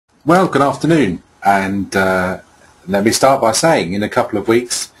Well, good afternoon, and let me start by saying in a couple of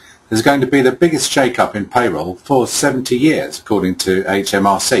weeks there's going to be the biggest shake-up in payroll for 70 years, according to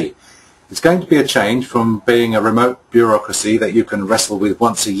HMRC. It's going to be a change from being a remote bureaucracy that you can wrestle with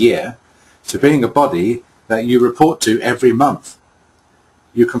once a year to being a body that you report to every month.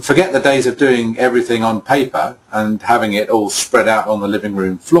 You can forget the days of doing everything on paper and having it all spread out on the living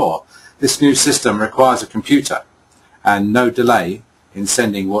room floor. This new system requires a computer and no delay in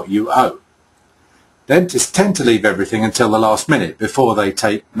sending what you owe. Dentists tend to leave everything until the last minute before they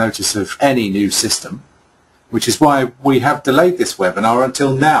take notice of any new system, which is why we have delayed this webinar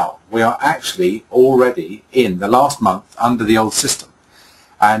until now. We are actually already in the last month under the old system,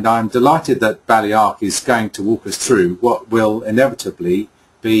 and I'm delighted that Bally Ark is going to walk us through what will inevitably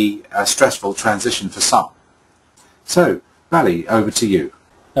be a stressful transition for some. So, Bally, over to you.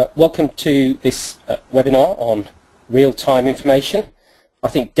 Welcome to this webinar on real-time information. I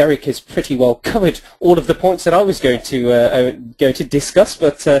think Derek has pretty well covered all of the points that I was going to discuss,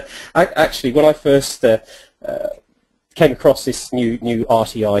 but actually when I first came across this new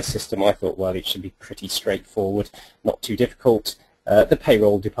RTI system, I thought, well, it should be pretty straightforward, not too difficult. The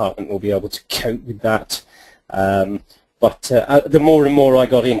payroll department will be able to cope with that. But the more and more I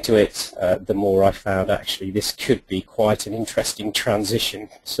got into it, the more I found actually this could be quite an interesting transition.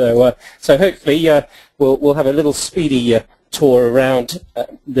 So hopefully we'll have a little speedy tour around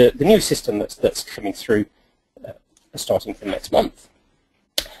the new system that's coming through starting from next month.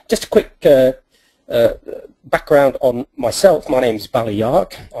 Just a quick background on myself. My name is Bally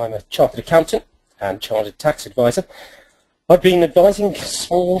Ark. I'm a chartered accountant and chartered tax advisor. I've been advising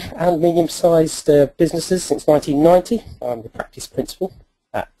small and medium-sized businesses since 1990. I'm the practice principal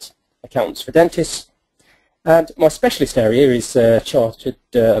at Accountants for Dentists, and my specialist area is chartered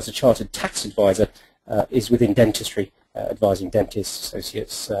as a chartered tax advisor is within dentistry, advising dentists,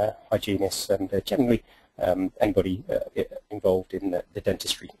 associates, hygienists, and generally anybody involved in the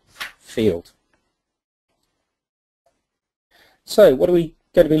dentistry field. So, what are we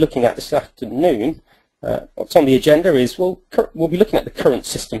going to be looking at this afternoon? What's on the agenda is we'll be looking at the current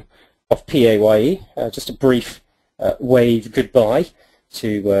system of PAYE, just a brief wave goodbye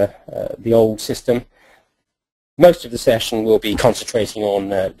to the old system. Most of the session will be concentrating on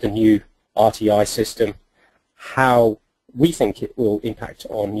the new RTI system, how we think it will impact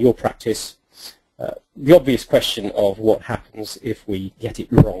on your practice, the obvious question of what happens if we get it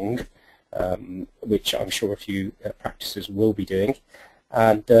wrong, which I'm sure a few practices will be doing,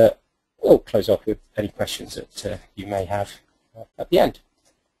 and we'll close off with any questions that you may have at the end.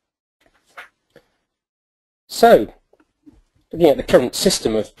 So, looking at the current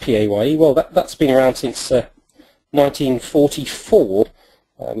system of PAYE, well, that's been around since 1944,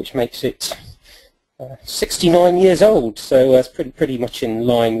 which makes it 69 years old. So it's pretty much in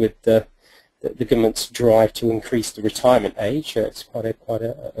line with the government's drive to increase the retirement age. It's quite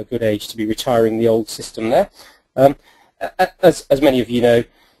a good age to be retiring the old system there. As many of you know,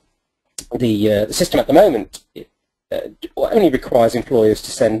 the system at the moment only requires employers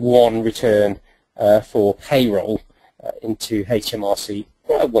to send one return for payroll into HMRC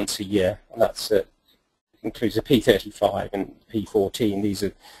once a year, and that includes a P35 and P14. These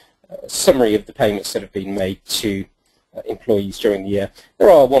are a summary of the payments that have been made to employees during the year. There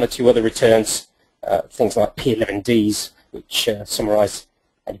are one or two other returns, things like P11Ds, which summarise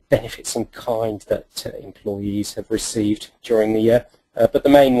any benefits in kind that employees have received during the year, but the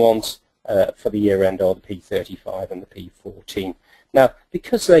main ones for the year end are the P35 and the P14. Now,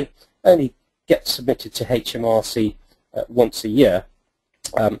 because they only get submitted to HMRC once a year,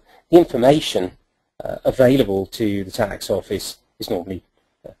 the information available to the tax office is normally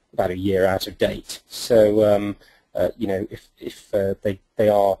about a year out of date. So, you know, if they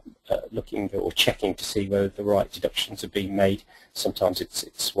are looking or checking to see whether the right deductions have been made, sometimes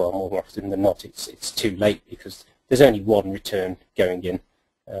it's well, more often than not, it's too late because there's only one return going in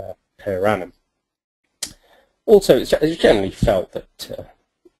per annum. Also, it's generally felt that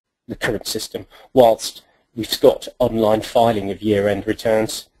the current system, whilst we've got online filing of year-end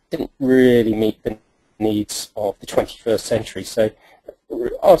returns, didn't really meet the needs of the 21st century. So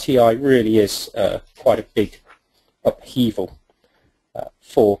RTI really is quite a big upheaval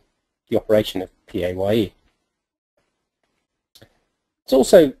for the operation of PAYE. There's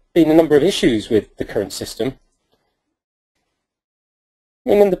also been a number of issues with the current system.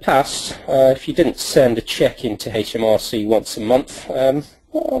 In the past, if you didn't send a cheque into HMRC once a month, well,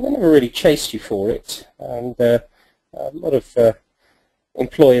 they never really chased you for it, and a lot of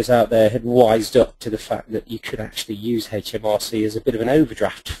employers out there had wised up to the fact that you could actually use HMRC as a bit of an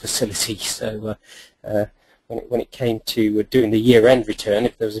overdraft facility. So when it came to doing the year-end return,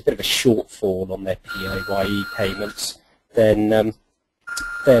 if there was a bit of a shortfall on their PAYE payments, then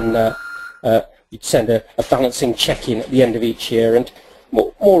you'd send a balancing check-in at the end of each year, and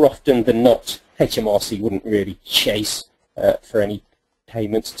more often than not, HMRC wouldn't really chase for any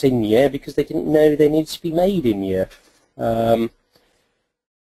payments in year because they didn't know they needed to be made in year.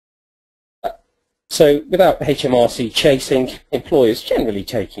 So without HMRC chasing, employers generally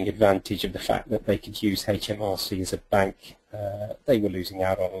taking advantage of the fact that they could use HMRC as a bank, they were losing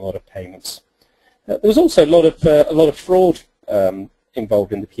out on a lot of payments. There was also a lot of fraud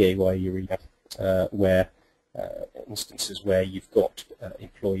involved in the PAYE arena, where instances where you've got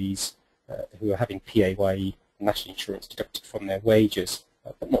employees who are having PAYE national insurance deducted from their wages,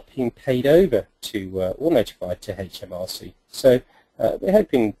 but not being paid over to or notified to HMRC. So we're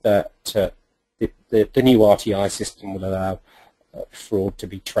hoping that the new RTI system will allow fraud to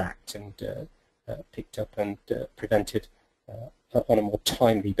be tracked and picked up and prevented on a more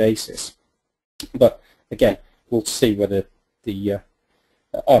timely basis. But again, we'll see whether the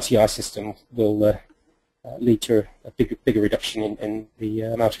RTI system will lead to a bigger reduction in the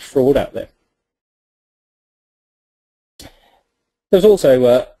amount of fraud out there. There's also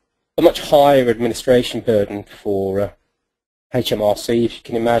a much higher administration burden for HMRC. If you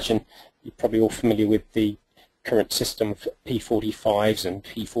can imagine, you're probably all familiar with the current system of P45s and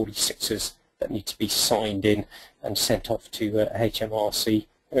P46s that need to be signed in and sent off to HMRC.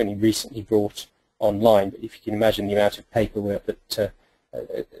 They're only recently brought online, but if you can imagine the amount of paperwork that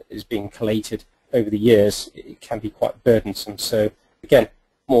is being collated over the years, it can be quite burdensome. So again,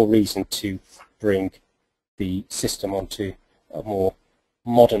 more reason to bring the system onto a more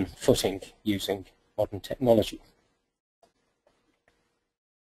modern footing using modern technology.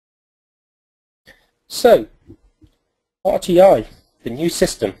 So, RTI, the new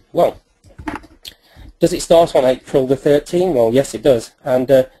system, well, does it start on April the 13th? Well, yes it does, and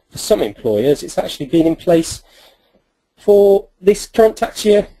for some employers it's actually been in place for this current tax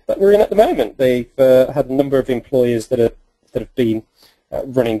year that we're in at the moment. They've had a number of employers that have been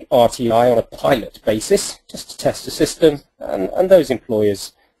running RTI on a pilot basis just to test the system, and those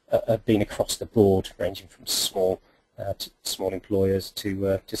employers have been across the board, ranging from small employers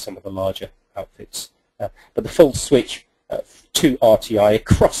to some of the larger outfits. But the full switch to RTI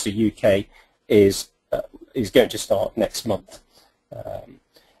across the UK is going to start next month.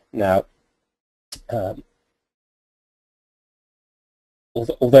 Now,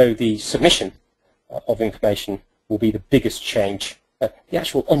 although the submission of information will be the biggest change, the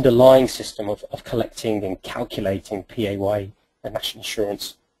actual underlying system of collecting and calculating PAYE and national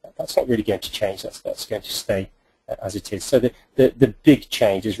insurance, that's not really going to change. That's going to stay as it is. So the big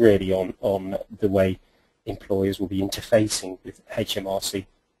change is really on the way employers will be interfacing with HMRC.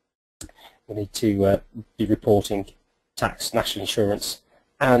 We need to be reporting tax, national insurance,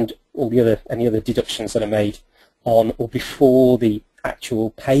 and any other deductions that are made on or before the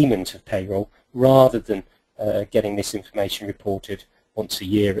actual payment of payroll, rather than getting this information reported once a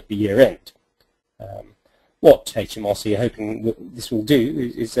year at the year end. What HMRC are hoping this will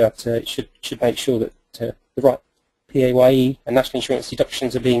do is that it should make sure that the right PAYE and national insurance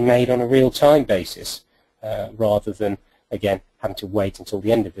deductions are being made on a real-time basis, rather than, again, having to wait until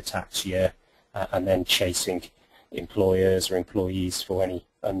the end of the tax year and then chasing employers or employees for any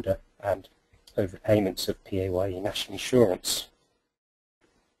under and overpayments of PAYE national insurance.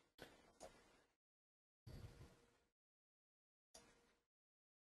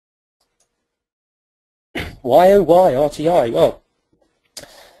 Why, oh why, RTI? Well,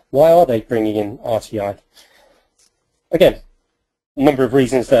 why are they bringing in RTI? Again, a number of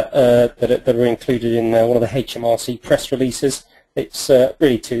reasons that are included in one of the HMRC press releases. It's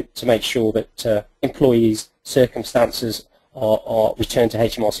really to make sure that employees' circumstances are returned to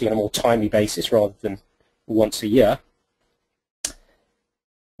HMRC on a more timely basis rather than once a year.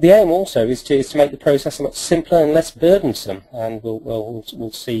 The aim also is to make the process a lot simpler and less burdensome, and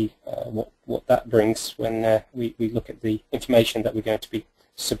we'll see what that brings when we look at the information that we're going to be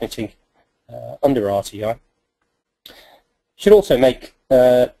submitting under RTI. Should also make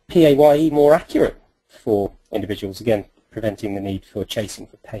PAYE more accurate for individuals, again preventing the need for chasing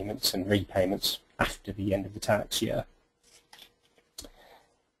for payments and repayments after the end of the tax year.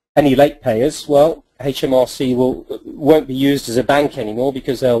 Any late payers, well, HMRC won't be used as a bank anymore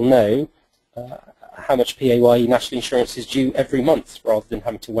because they'll know how much PAYE national insurance is due every month rather than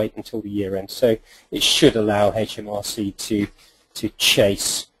having to wait until the year end. So it should allow HMRC to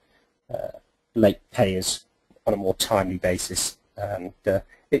chase late payers on a more timely basis, and the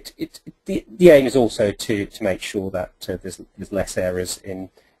aim is also to make sure that there's less errors in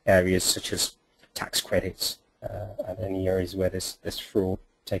areas such as tax credits and any areas where there's fraud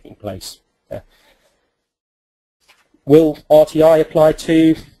taking place. Will RTI apply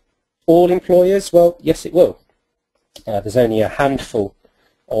to all employers? Well, yes, it will. There's only a handful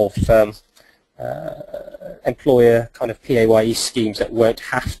of employer kind of PAYE schemes that won't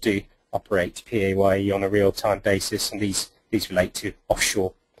have to operate PAYE on a real-time basis, and these relate to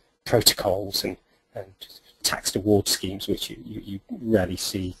offshore protocols and taxed award schemes, which you rarely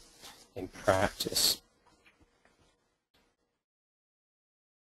see in practice.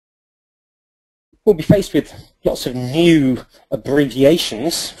 We'll be faced with lots of new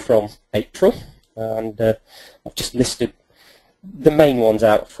abbreviations from April, and I've just listed the main ones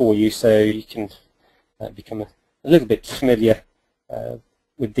out for you so you can become a little bit familiar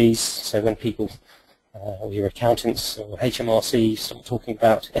with these. So when people, or your accountants or HMRC, start talking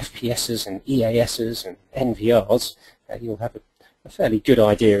about FPSs and EASs and NVRs, you'll have a fairly good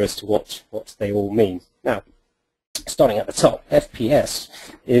idea as to what they all mean. Now, starting at the top, FPS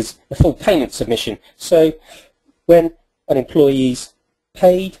is the full payment submission. So when an employee's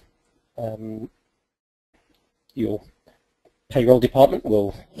paid, your payroll department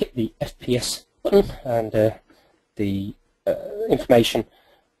will hit the FPS button, and the information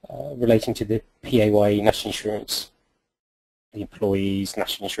relating to the PAYE national insurance, the employee's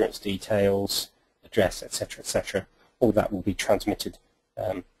national insurance details, address, etc., all that will be transmitted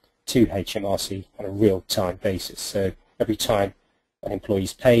to HMRC on a real-time basis. So every time an employee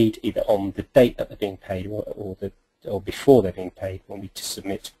is paid, either on the date that they're being paid or before they're being paid, we'll need to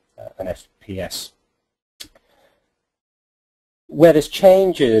submit an FPS. Where there's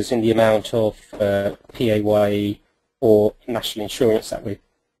changes in the amount of PAYE or national insurance that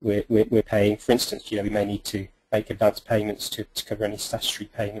we're paying, for instance, we may need to make advance payments to cover any statutory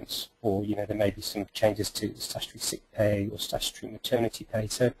payments, or there may be some changes to statutory sick pay or statutory maternity pay.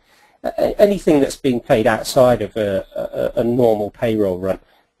 So anything that's being paid outside of a normal payroll run,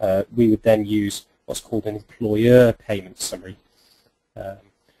 we would then use what's called an employer payment summary.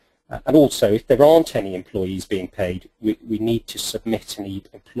 And also, if there aren't any employees being paid, we need to submit an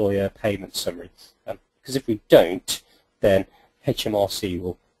employer payment summary. Because if we don't, then HMRC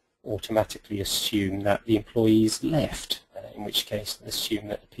will automatically assume that the employee's left, in which case they'll assume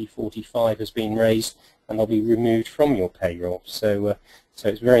that the P45 has been raised and they'll be removed from your payroll. So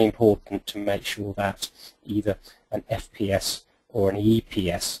it's very important to make sure that either an FPS or an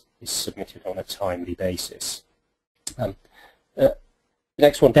EPS is submitted on a timely basis. The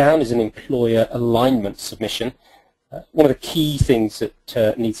next one down is an employer alignment submission. One of the key things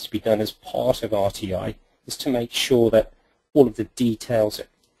that needs to be done as part of RTI is to make sure that all of the details that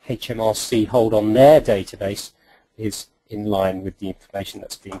HMRC hold on their database is in line with the information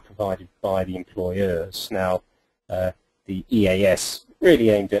that's being provided by the employers. Now, the EAS really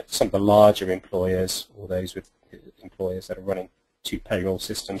aimed at some of the larger employers, or those with employers that are running 2 payroll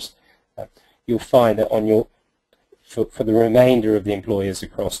systems. You'll find that on for the remainder of the employers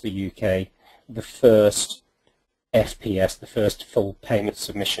across the UK, the first FPS, the first full payment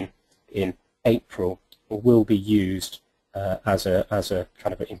submission in April, will be used as a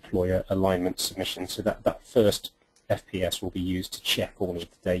kind of an employer alignment submission. So that first FPS will be used to check all of the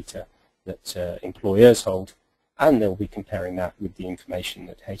data that employers hold, and they'll be comparing that with the information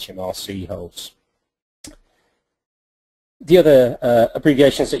that HMRC holds. The other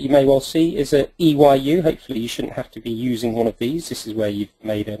abbreviations that you may well see is a EYU. Hopefully you shouldn't have to be using one of these. This is where you've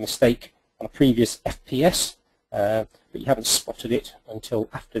made a mistake on a previous FPS, but you haven't spotted it until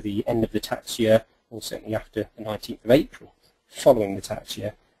after the end of the tax year, or certainly after the 19th of April following the tax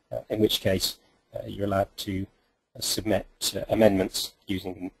year, in which case you're allowed to submit amendments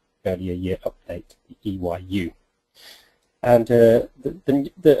using an earlier year update, the EYU. And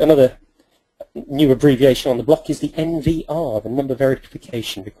another new abbreviation on the block is the NVR, the number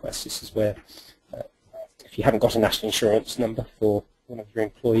verification request. This is where if you haven't got a national insurance number for one of your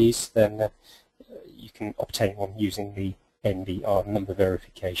employees, then you can obtain one using the NVR, number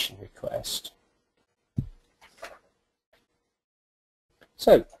verification request.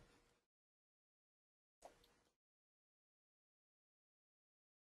 So,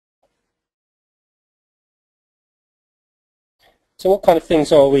 what kind of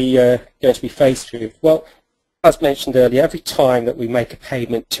things are we going to be faced with? Well, as mentioned earlier, every time that we make a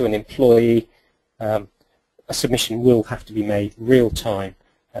payment to an employee, a submission will have to be made real time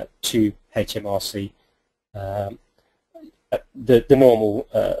to HMRC. The normal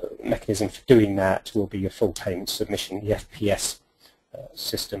mechanism for doing that will be a full payment submission, the FPS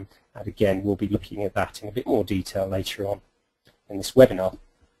system, and again we'll be looking at that in a bit more detail later on in this webinar.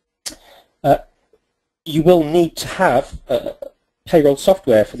 You will need to have payroll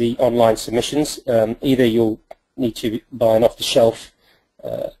software for the online submissions. Either you'll need to buy an off-the-shelf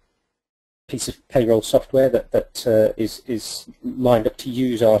piece of payroll software that is lined up to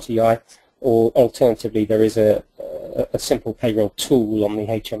use RTI, or alternatively there is a simple payroll tool on the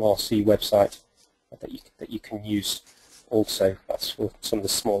HMRC website that you can use also. That's for some of the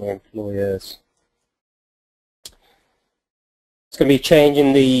smaller employers. It's going to be a change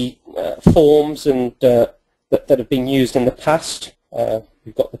in the forms and that have been used in the past.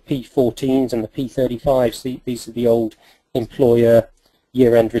 We've got the P14s and the P35s. These are the old employer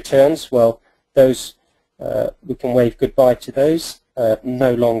year-end returns. Well, those we can wave goodbye to those.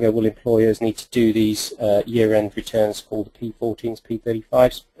 No longer will employers need to do these year-end returns called the P14s,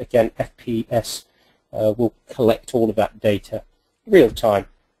 P35s. Again, FPS will collect all of that data real time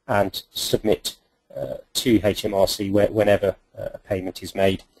and submit to HMRC whenever a payment is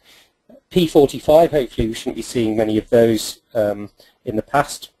made. P45, hopefully we shouldn't be seeing many of those in the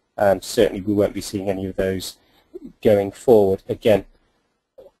past, and certainly we won't be seeing any of those going forward. Again,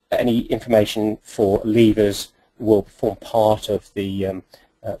 any information for leavers will form part of the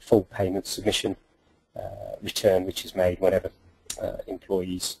full payment submission return, which is made whenever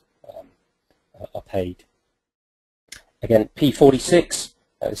employees are paid. Again, P46,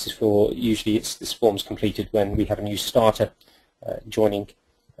 this is for, usually this form's completed when we have a new starter joining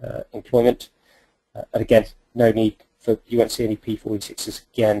employment. And again, no need for, you won't see any P46s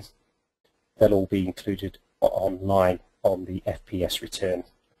again. They'll all be included online on the FPS return.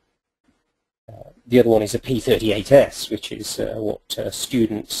 The other one is a P38S, which is what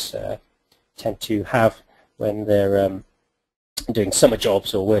students tend to have when they're doing summer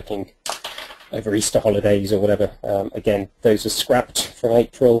jobs or working over Easter holidays or whatever. Again, those are scrapped from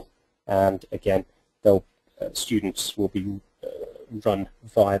April, and again, students will be run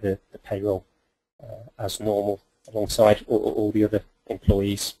via the payroll as normal alongside all the other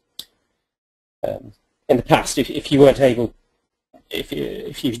employees. In the past, if you weren't able,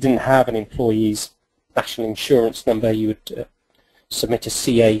 if you didn't have an employee's national insurance number, you would submit a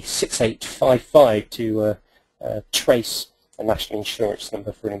CA 6855 to trace a national insurance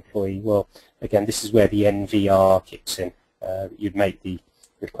number for an employee. Well, again, this is where the NVR kicks in. You'd make the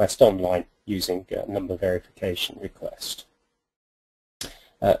request online using number verification request.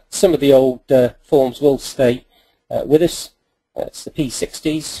 Some of the old forms will stay with us. It's the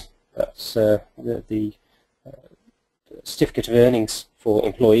P60s. That's the certificate of earnings for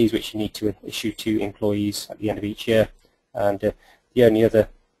employees, which you need to issue to employees at the end of each year. And the only other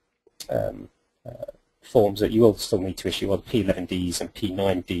forms that you will still need to issue are the P11Ds and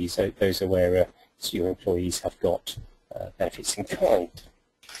P9Ds. So those are where your employees have got benefits in kind.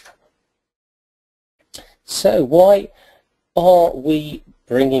 So why are we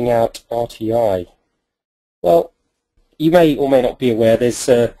bringing out RTI? Well, you may or may not be aware there's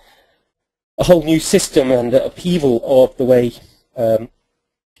a whole new system and upheaval of the way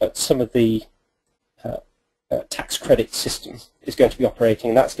some of the tax credit system is going to be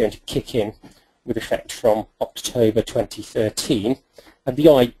operating, and that's going to kick in with effect from October 2013. And the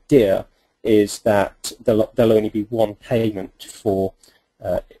idea is that there'll only be one payment for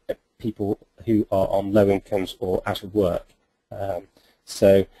people who are on low incomes or out of work.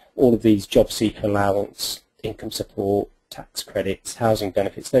 So all of these job seeker allowance, income support, tax credits, housing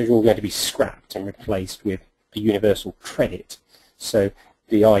benefits, those are all going to be scrapped and replaced with a universal credit. So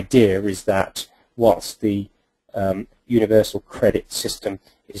the idea is that whilst the universal credit system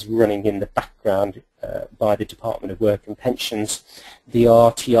is running in the background by the Department of Work and Pensions, the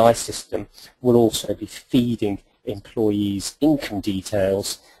RTI system will also be feeding employees' income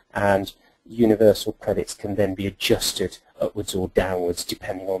details, and universal credits can then be adjusted upwards or downwards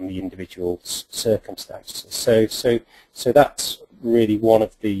depending on the individual's circumstances. So that's really one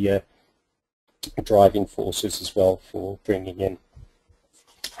of the driving forces as well for bringing in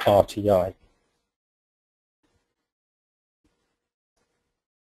RTI.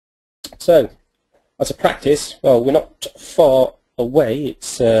 So, as a practice, well, we're not far away.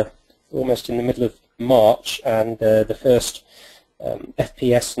 It's almost in the middle of March, and the first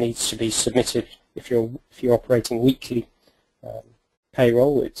FPS needs to be submitted if you're operating weekly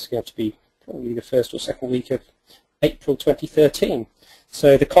payroll. It's going to be probably the first or second week of April 2013.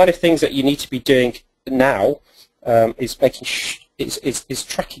 So the kind of things that you need to be doing now is making is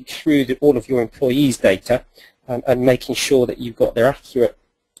tracking through all of your employees' data and making sure that you've got their accurate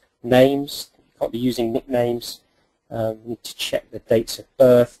names. You can't be using nicknames. We need to check the dates of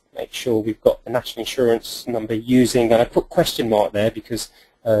birth, make sure we've got the national insurance number using, and I put question mark there because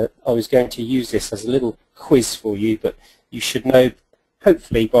I was going to use this as a little quiz for you, but you should know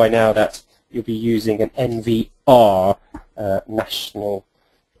hopefully by now that you'll be using an NVR national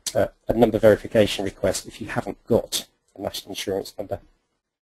a number verification request if you haven't got a national insurance number.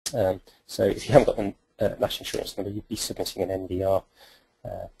 So if you haven't got a national insurance number, you'd be submitting an NDR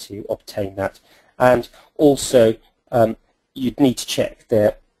to obtain that. And also, you'd need to check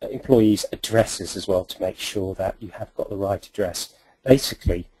their employees' addresses as well to make sure that you have got the right address.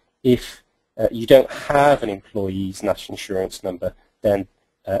 Basically, if you don't have an employee's national insurance number, then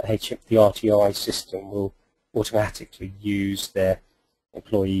the RTI system will automatically use their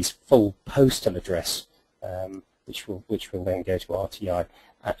employee's full postal address, which will then go to RTI.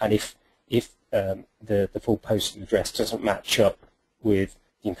 And if the full postal address doesn't match up with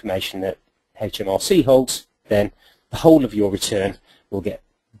the information that HMRC holds, then the whole of your return will get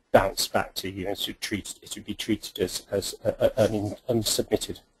bounced back to you, and it would be treated as an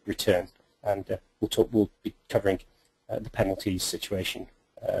unsubmitted return. And we'll be covering the penalties situation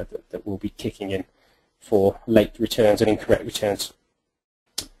that will be kicking in for late returns and incorrect returns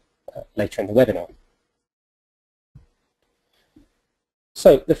later in the webinar.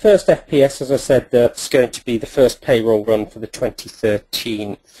 So the first FPS, as I said, that's going to be the first payroll run for the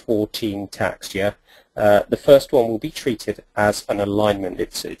 2013-14 tax year. The first one will be treated as an alignment.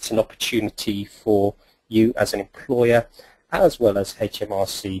 It's an opportunity for you as an employer, as well as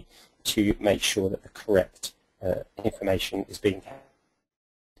HMRC, to make sure that the correct information is being handed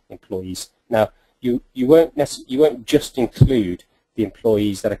to employees. Now, you won't just include the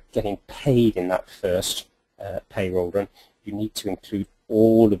employees that are getting paid in that first payroll run. You need to include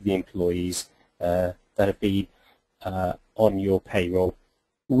all of the employees that have been on your payroll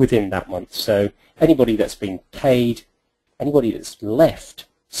within that month. So anybody that's been paid, anybody that's left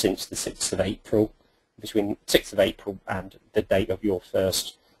since the 6th of April, between 6th of April and the date of your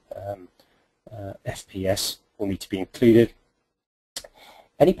first FPS will need to be included.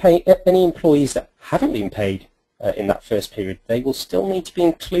 Any employees that haven't been paid in that first period, they will still need to be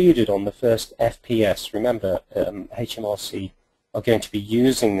included on the first FPS. Remember, HMRC are going to be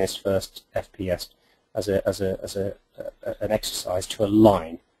using this first FPS as an exercise to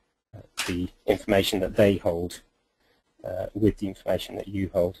align the information that they hold with the information that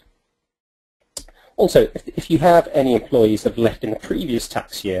you hold. Also, if you have any employees that have left in the previous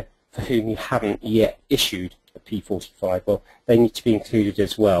tax year for whom you haven't yet issued a P45, well, they need to be included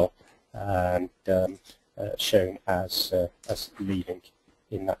as well and shown as leaving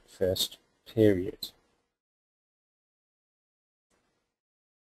in that first period.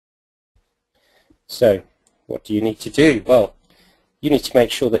 So, what do you need to do? Well, you need to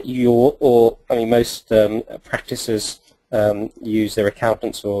make sure that most practices use their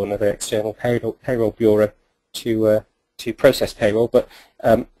accountants or another external payroll bureau to process payroll, but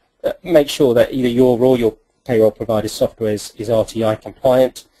make sure that either your or your payroll provider's software is RTI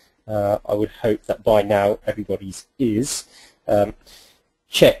compliant. I would hope that by now everybody's is.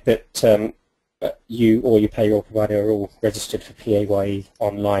 Check that you or your payroll provider are all registered for PAYE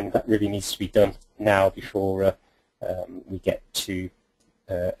online. That really needs to be done now before we get to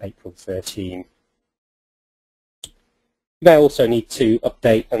April 13. You may also need to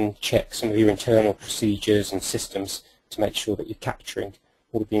update and check some of your internal procedures and systems to make sure that you're capturing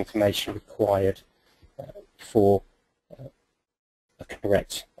all of the information required for a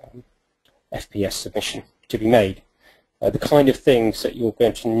correct FPS submission to be made. The kind of things that you're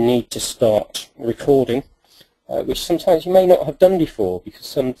going to need to start recording, which sometimes you may not have done before, because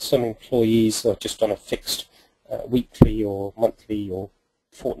some employees are just on a fixed weekly or monthly or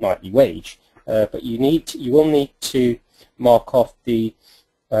fortnightly wage, but you will need to mark off the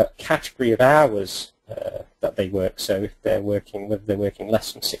category of hours that they work. So if they're working, whether they're working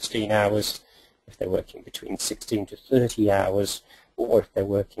less than 16 hours, if they're working between 16 to 30 hours, or if they're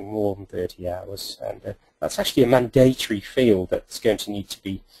working more than 30 hours. And that's actually a mandatory field that's going to need to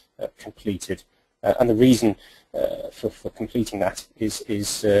be completed. And the reason for completing that is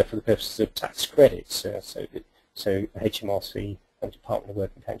for the purposes of tax credits. So HMRC and Department of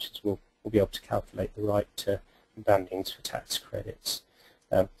Work and Pensions will be able to calculate the right bandings for tax credits.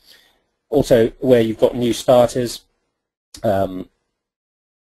 Also, where you've got new starters,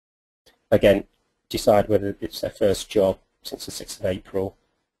 again, decide whether it's their first job since the 6th of April,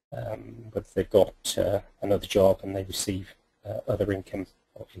 whether they've got another job and they receive other income,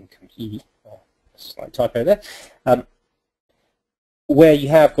 or income E, slight typo there. Where you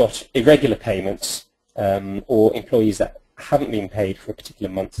have got irregular payments or employees that haven't been paid for a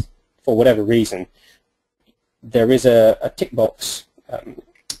particular month for whatever reason, there is a tick box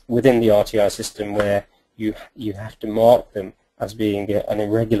within the RTI system where you have to mark them as being an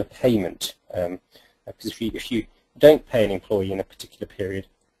irregular payment. Because if you don't pay an employee in a particular period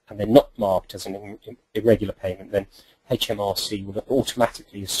and they're not marked as an irregular payment, then HMRC will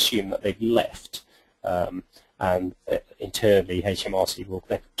automatically assume that they've left, and internally HMRC will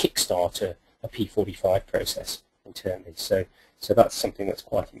then kickstart a P45 process internally. So that's something that's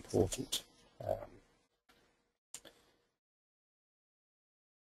quite important.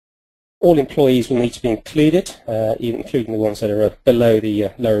 All employees will need to be included, including the ones that are below the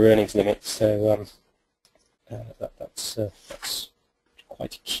lower earnings limit. So that's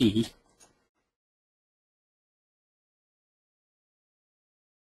quite key.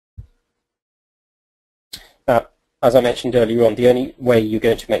 Now, as I mentioned earlier on, the only way you're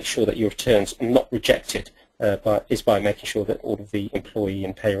going to make sure that your returns are not rejected is by making sure that all of the employee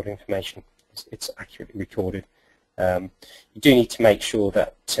and payroll information is accurately recorded. You do need to make sure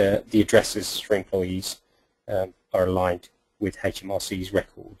that the addresses for employees are aligned with HMRC's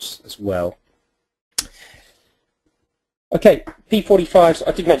records as well. Okay, P45s.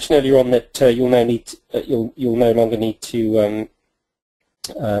 I did mention earlier on that you'll no longer need to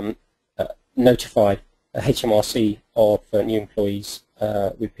notify HMRC of new employees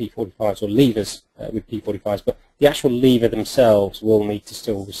with P45s or leavers with P45s, but the actual leaver themselves will need to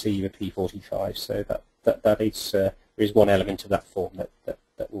still receive a P45. So that is there is one element of that form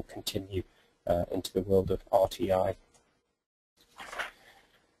that will continue into the world of RTI.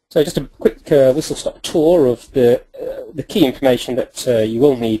 So just a quick whistle-stop tour of the key information that you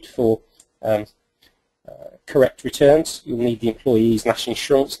will need for correct returns. You'll need the employee's national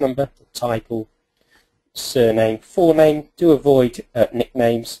insurance number, the title, surname, forename. Do avoid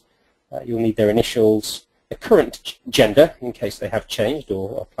nicknames. You'll need their initials, their current gender in case they have changed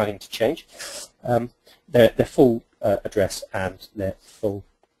or are planning to change, their full address and their full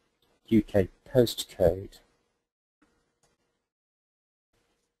UK postcode.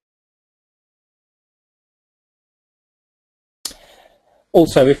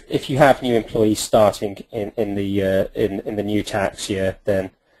 Also, if you have new employees starting in the new tax year,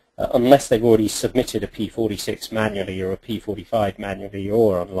 then unless they've already submitted a P46 manually or a P45 manually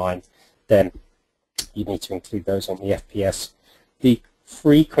or online, then you need to include those on the FPS. The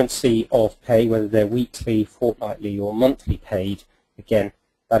frequency of pay, whether they're weekly, fortnightly or monthly paid, again,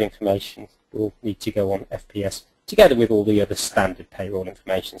 that information will need to go on FPS together with all the other standard payroll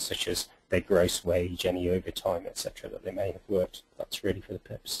information such as their gross wage, any overtime, etc. that they may have worked. That's really for the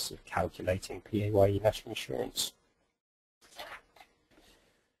purposes of calculating PAYE national insurance.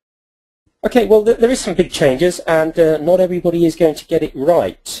 Okay, well, there is some big changes, and not everybody is going to get it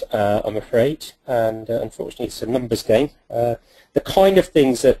right, I'm afraid, and unfortunately it's a numbers game. The kind of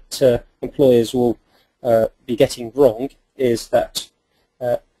things that employers will be getting wrong is that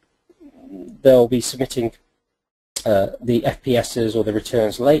they'll be submitting the FPSs or the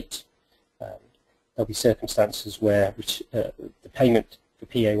returns late. There'll be circumstances where the payment for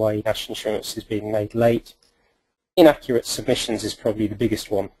PAYE national insurance is being made late. Inaccurate submissions is probably the biggest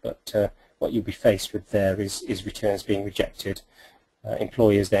one, but what you'll be faced with there is returns being rejected,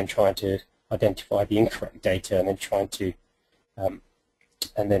 employers then trying to identify the incorrect data and then trying to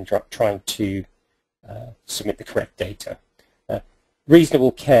submit the correct data.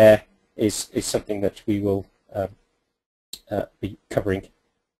 Reasonable care is something that we will be covering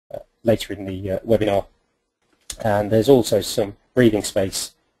later in the webinar, and there's also some breathing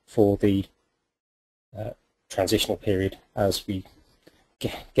space for the transitional period as we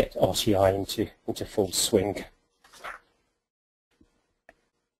get RTI into full swing.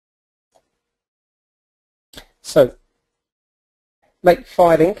 So, late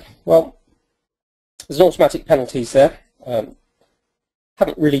filing, well, there's automatic penalties there.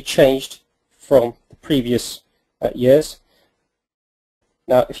 Haven't really changed from the previous years.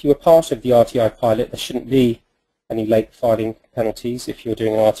 Now, if you were part of the RTI pilot, there shouldn't be any late filing penalties if you're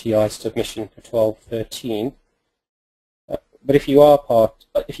doing an RTI submission for 12/13. But if you aren't part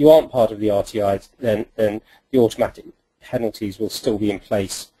of the RTI, then the automatic penalties will still be in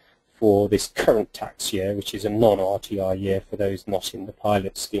place for this current tax year, which is a non-RTI year for those not in the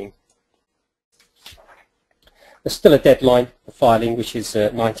pilot scheme. There's still a deadline for filing, which is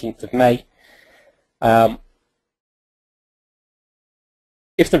 19th of May.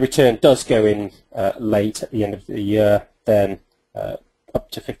 If the return does go in late at the end of the year, then up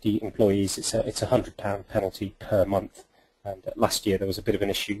to 50 employees, it's a £100 penalty per month. And last year there was a bit of an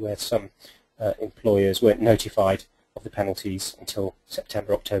issue where some employers weren't notified of the penalties until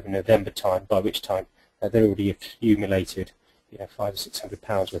September, October, November time, by which time they'd already accumulated £500 or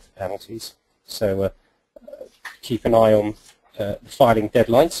 £600 worth of penalties. So keep an eye on the filing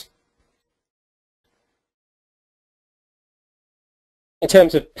deadlines. In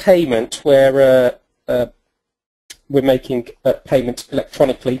terms of payment, we're making payment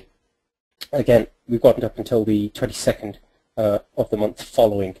electronically. Again, we've got up until the 22nd of the month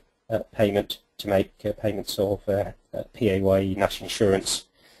following payment to make payments of PAYE, national insurance,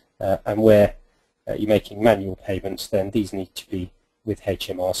 and where you're making manual payments, then these need to be with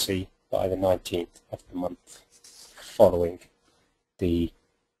HMRC by the 19th of the month following the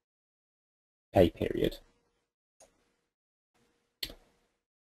pay period.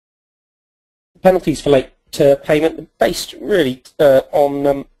 Penalties for late payment are based really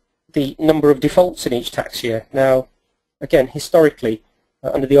on the number of defaults in each tax year. Now, again, historically,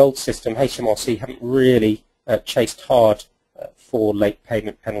 under the old system, HMRC haven't really chased hard for late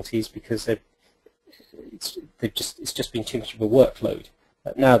payment penalties because it's just been too much of a workload.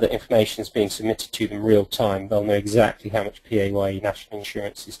 Now that information is being submitted to them real time, they'll know exactly how much PAYE national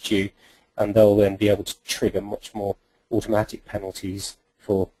insurance is due, and they'll then be able to trigger much more automatic penalties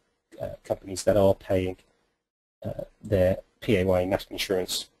for companies that are paying their PAYE national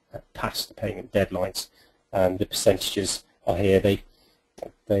insurance past the payment deadlines. And the percentages are here.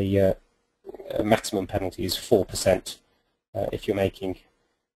 The maximum penalty is 4% if you're making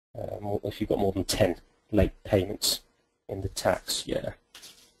if you've got more than 10 late payments in the tax year.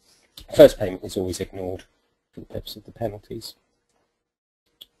 First payment is always ignored for the purpose of the penalties.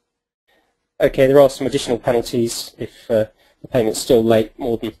 Okay, there are some additional penalties if the payment's still late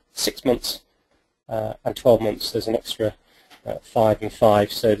more than 6 months and 12 months. There's an extra 5 and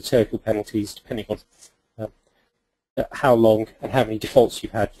 5, so the total penalties, depending on how long and how many defaults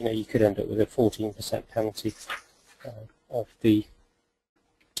you've had, you could end up with a 14% penalty of the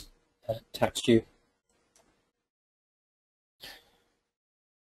tax due.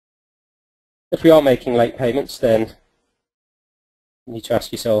 If we are making late payments, then you need to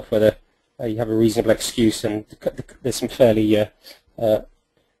ask yourself whether you have a reasonable excuse, and there's some fairly kind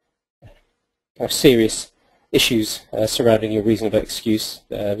of serious issues surrounding your reasonable excuse,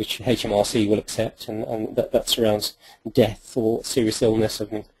 which HMRC will accept, and that surrounds death or serious illness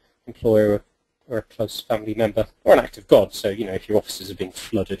of an employer or a close family member, or an act of God. So, if your offices are being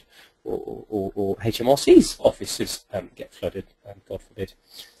flooded, or HMRC's offices get flooded, God forbid.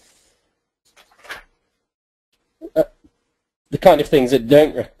 The kind of things that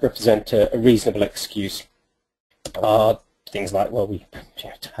don't represent a reasonable excuse are things like, well, we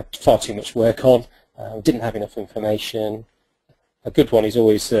had far too much work on, didn't have enough information. A good one is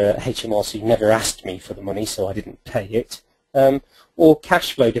always HMRC never asked me for the money, so I didn't pay it. Or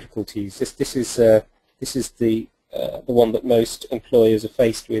cash flow difficulties. This is the one that most employers are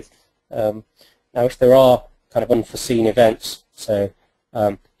faced with. Now, if there are kind of unforeseen events, so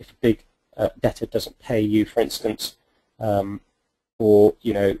if a big debtor doesn't pay you, for instance, or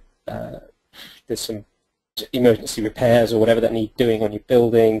there's some emergency repairs or whatever that need doing on your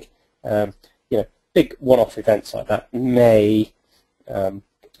building, big one-off events like that may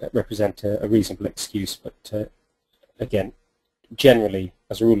represent a reasonable excuse, but again, generally,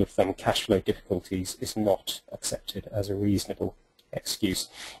 as a rule of thumb, cash flow difficulties is not accepted as a reasonable excuse.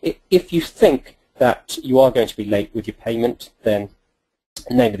 If you think that you are going to be late with your payment, then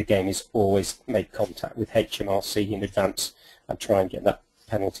the name of the game is always make contact with HMRC in advance and try and get that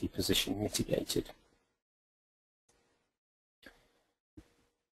penalty position mitigated.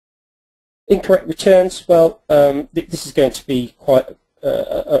 Incorrect returns, well, this is going to be quite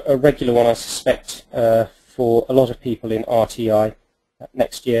a regular one, I suspect, for a lot of people in RTI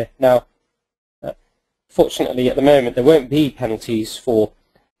next year. Now, fortunately, at the moment, there won't be penalties for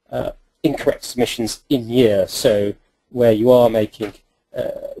incorrect submissions in year. So, where you are making,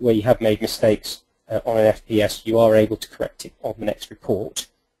 where you have made mistakes on an FPS, you are able to correct it on the next report.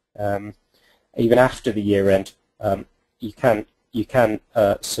 Even after the year end, you can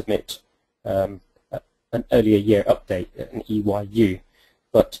submit an earlier year update, an EYU,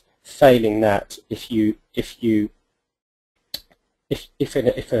 but failing that, if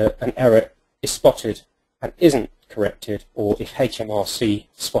an error is spotted and isn't corrected, or if HMRC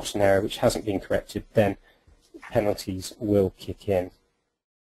spot an error which hasn't been corrected, then penalties will kick in.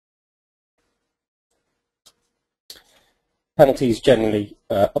 Penalties generally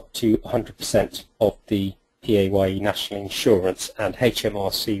up to 100% of the PAYE national insurance, and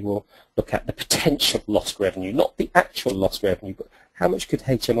HMRC will look at the potential lost revenue, not the actual lost revenue, but how much could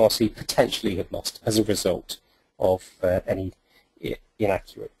HMRC potentially have lost as a result of any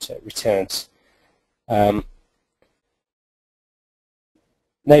inaccurate returns. Name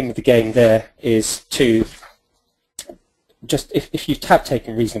of the game there is to just, if you have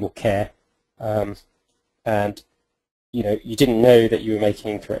taken reasonable care and you didn't know that you were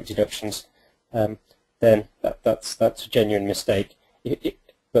making incorrect deductions, then that's a genuine mistake.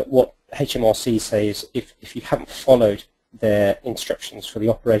 But what HMRC say is if you haven't followed their instructions for the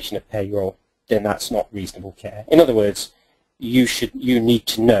operation of payroll, then that's not reasonable care. In other words, you need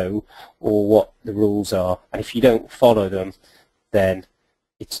to know what the rules are, and if you don't follow them, then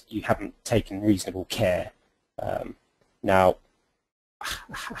you haven't taken reasonable care. Now,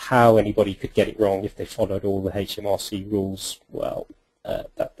 how anybody could get it wrong if they followed all the HMRC rules, well,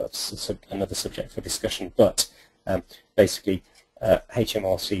 that's another subject for discussion. But basically,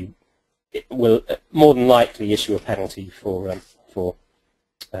 HMRC will more than likely issue a penalty for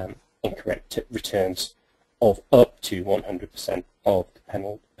incorrect returns of up to 100% of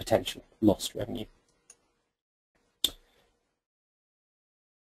the potential lost revenue.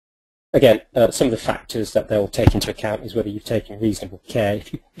 Again, some of the factors that they'll take into account is whether you've taken reasonable care.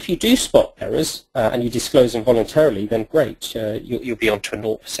 If you do spot errors and you disclose them voluntarily, then great, you'll be onto a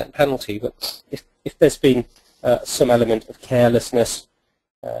 0% penalty. But if there's been some element of carelessness,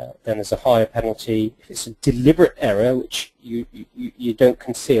 then there's a higher penalty. If it's a deliberate error, which you don't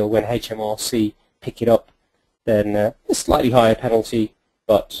conceal when HMRC pick it up, then a slightly higher penalty,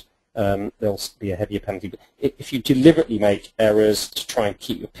 but there'll be a heavier penalty. But if you deliberately make errors to try and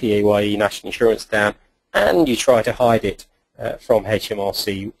keep your PAYE national insurance down, and you try to hide it from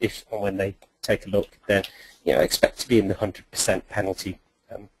HMRC if and when they take a look, then expect to be in the 100% penalty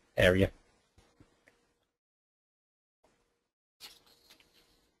area.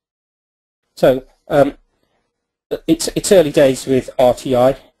 So it's early days with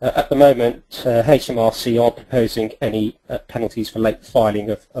RTI. At the moment, HMRC aren't proposing any penalties for late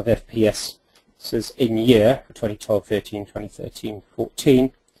filing of FPS in year for 2012-13,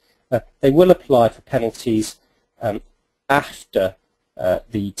 2013-14. They will apply for penalties after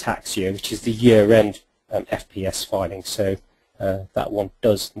the tax year, which is the year-end FPS filing. So that one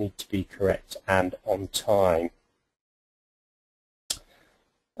does need to be correct and on time.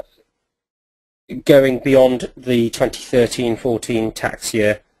 Going beyond the 2013-14 tax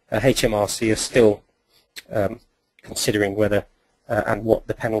year, HMRC are still considering whether and what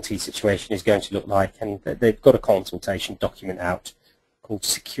the penalty situation is going to look like, and they've got a consultation document out called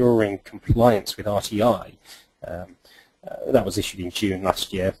Securing Compliance with RTI. That was issued in June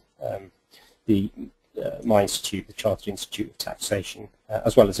last year. My institute, the Chartered Institute of Taxation,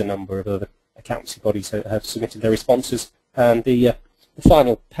 as well as a number of other accountancy bodies have submitted their responses, and the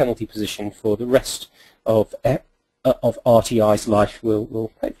final penalty position for the rest of RTI's life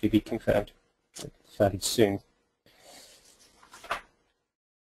will hopefully be confirmed fairly soon.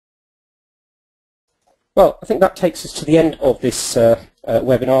 Well, I think that takes us to the end of this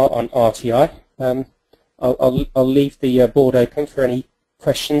webinar on RTI. I'll leave the board open for any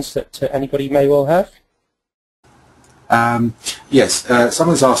questions that anybody may well have. Yes,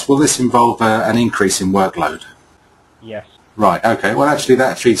 someone's asked, will this involve an increase in workload? Yes. Right, okay. Well, actually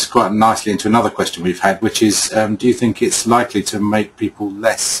that feeds quite nicely into another question we've had, which is, do you think it's likely to make people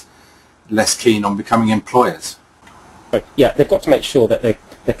less keen on becoming employers? Yeah, they've got to make sure that they're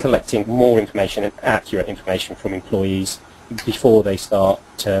collecting more information and accurate information from employees before they start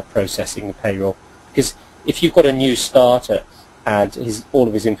processing the payroll. Because if you've got a new starter and all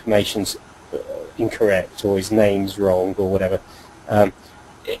of his information's incorrect or his name's wrong or whatever,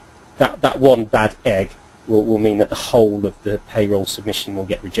 that one bad egg will mean that the whole of the payroll submission will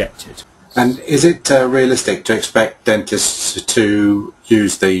get rejected. And is it realistic to expect dentists to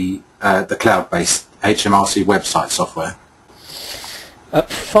use the cloud-based HMRC website software?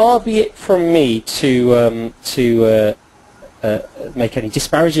 Far be it from me to make any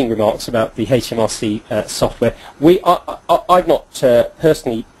disparaging remarks about the HMRC software. I've not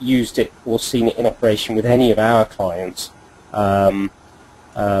personally used it or seen it in operation with any of our clients.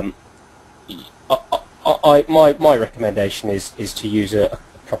 My recommendation is to use a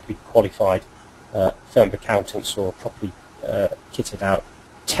properly qualified firm of accountants or properly kitted out,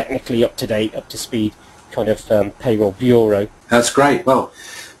 technically up to date, up to speed kind of payroll bureau. That's great. Well,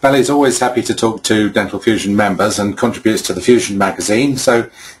 Bally's always happy to talk to Dental Fusion members and contributes to the Fusion magazine. So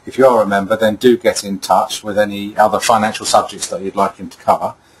if you are a member, then do get in touch with any other financial subjects that you'd like him to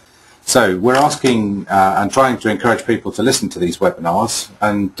cover. So we're asking and trying to encourage people to listen to these webinars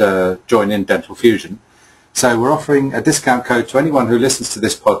and join in Dental Fusion. So we're offering a discount code to anyone who listens to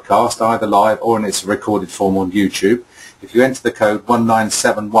this podcast, either live or in its recorded form on YouTube. If you enter the code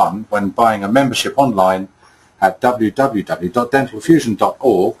 1971 when buying a membership online at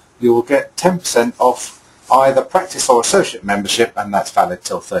www.dentalfusion.org, you will get 10% off either practice or associate membership, and that's valid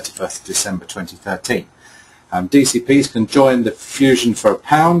till 31st of December 2013. DCPs can join the Fusion for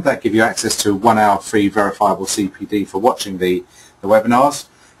 £1. That give you access to 1 hour free verifiable CPD for watching the webinars,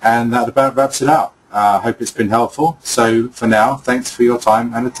 and that about wraps it up. I hope it's been helpful. So for now, thanks for your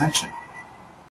time and attention.